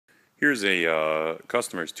Here's a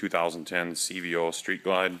customer's 2010 CVO Street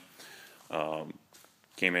Glide.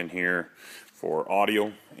 Came in here for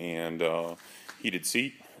audio and heated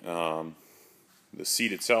seat. The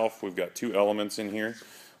seat itself, we've got two elements in here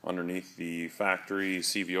underneath the factory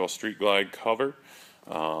CVO Street Glide cover.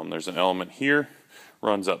 There's an element here,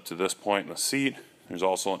 runs up to this point in the seat. There's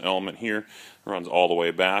also an element here, runs all the way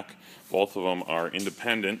back. Both of them are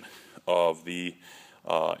independent of the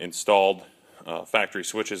installed factory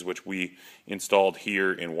switches, which we installed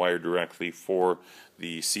here and wired directly for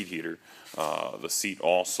the seat heater. The seat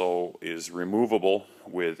also is removable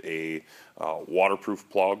with a waterproof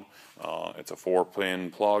plug. It's a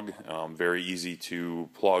 4-pin plug, very easy to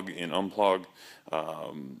plug and unplug.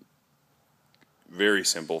 Very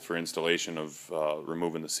simple for installation of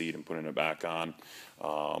removing the seat and putting it back on.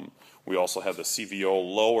 We also have the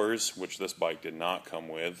CVO lowers, which this bike did not come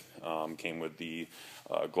with. Came with the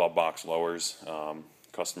glove box lowers.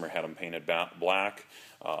 Customer had them painted black.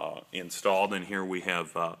 Installed in here we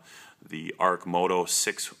have the Arc MOTO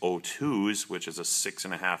 602s, which is a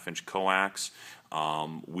 6.5-inch coax.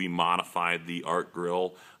 We modified the Arc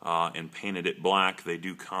grill and painted it black. They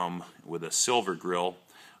do come with a silver grill.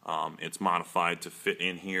 It's modified to fit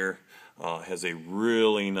in here. Has a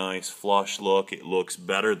really nice flush look. It looks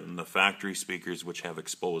better than the factory speakers, which have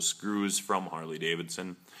exposed screws from Harley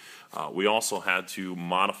Davidson. We also had to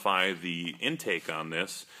modify the intake on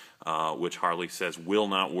this, which Harley says will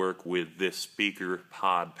not work with this speaker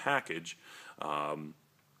pod package.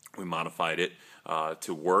 We modified it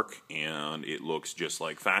to work, and it looks just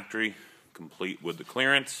like factory, complete with the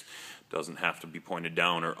clearance. Doesn't have to be pointed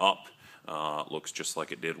down or up. Looks just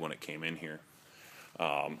like it did when it came in here.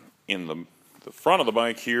 In the front of the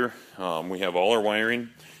bike here, we have all our wiring.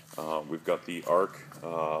 We've got the Arc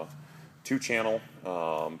 2-channel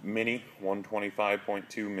mini,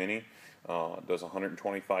 125.2 mini. Does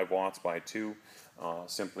 125 watts by 2.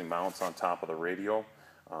 Simply mounts on top of the radio.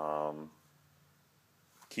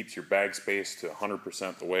 Keeps your bag space to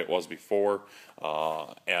 100% the way it was before.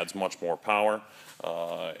 Adds much more power.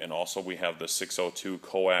 And also we have the 602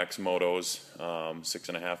 coax motos,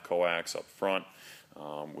 6.5 coax up front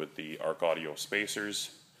with the Arc Audio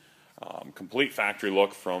spacers. Complete factory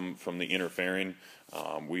look from the inner fairing.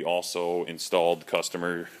 We also installed,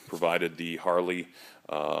 customer provided the Harley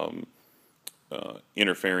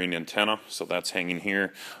inner fairing antenna, so that's hanging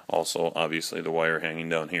here. Also, obviously, the wire hanging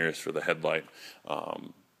down here is for the headlight.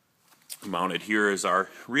 Mounted here is our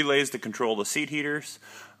relays to control the seat heaters.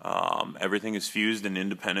 Everything is fused and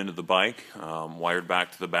independent of the bike, wired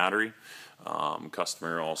back to the battery.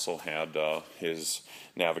 Customer also had his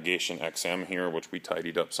Navigation XM here, which we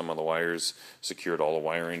tidied up some of the wires, secured all the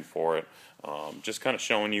wiring for it. Just kind of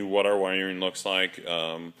showing you what our wiring looks like.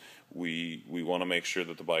 We want to make sure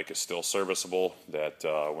that the bike is still serviceable, that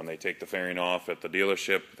when they take the fairing off at the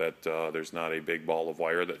dealership, that there's not a big ball of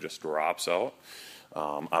wire that just drops out.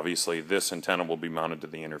 Obviously, this antenna will be mounted to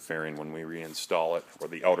the inner fairing when we reinstall it, or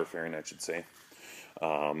the outer fairing, I should say.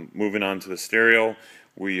 Moving on to the stereo,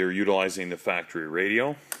 we are utilizing the factory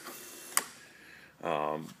radio,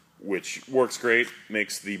 which works great,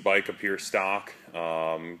 makes the bike appear stock,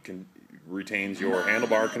 retains your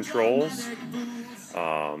handlebar controls,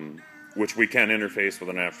 which we can interface with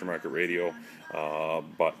an aftermarket radio,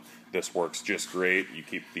 but this works just great. You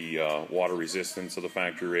keep the water resistance of the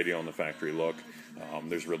factory radio and the factory look.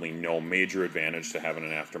 There's really no major advantage to having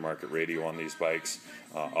an aftermarket radio on these bikes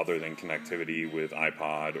other than connectivity with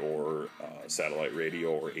iPod or satellite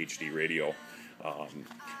radio or HD radio.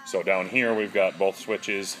 So down here we've got both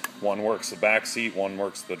switches. One works the back seat, one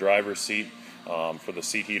works the driver's seat. For the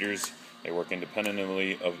seat heaters, they work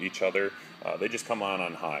independently of each other. They just come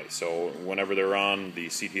on high. So whenever they're on, the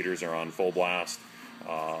seat heaters are on full blast,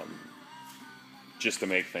 just to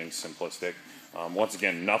make things simplistic. Once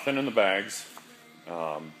again, nothing in the bags.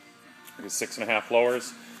 6.5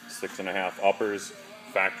 lowers, 6.5 uppers,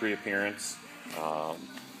 factory appearance.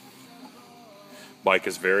 Bike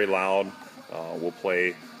is very loud. We'll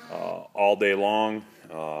play all day long.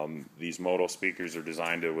 These MOTO speakers are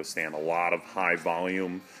designed to withstand a lot of high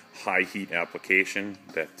volume, high heat application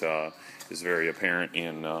that is very apparent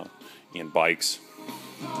in bikes.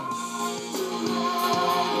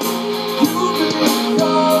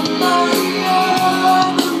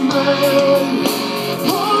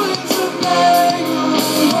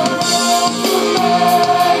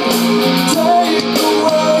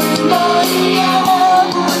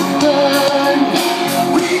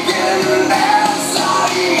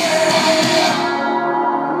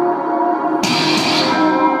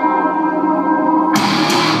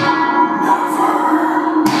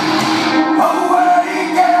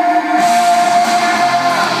 Away again.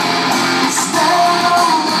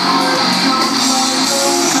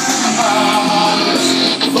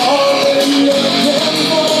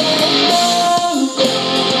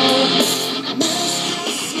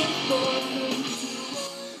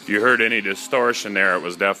 you heard any distortion there, it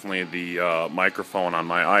was definitely the microphone on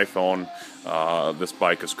my iPhone. This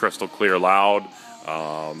bike is crystal clear loud.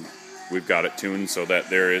 We've got it tuned so that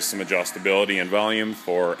there is some adjustability and volume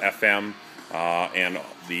for FM and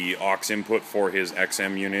the aux input for his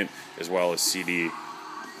XM unit, as well as CD.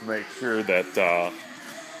 Make sure that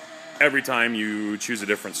every time you choose a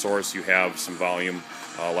different source, you have some volume.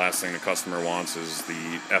 Last thing the customer wants is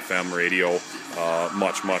the FM radio,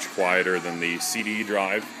 much quieter than the CD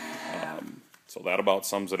drive. So that about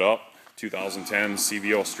sums it up. 2010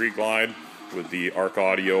 CVO Street Glide with the Arc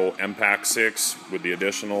Audio MPAK6 with the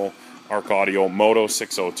additional Arc Audio MOTO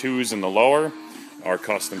 602s in the lower. Our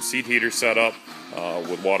custom seat heater setup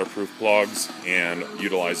with waterproof plugs and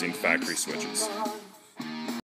utilizing factory switches.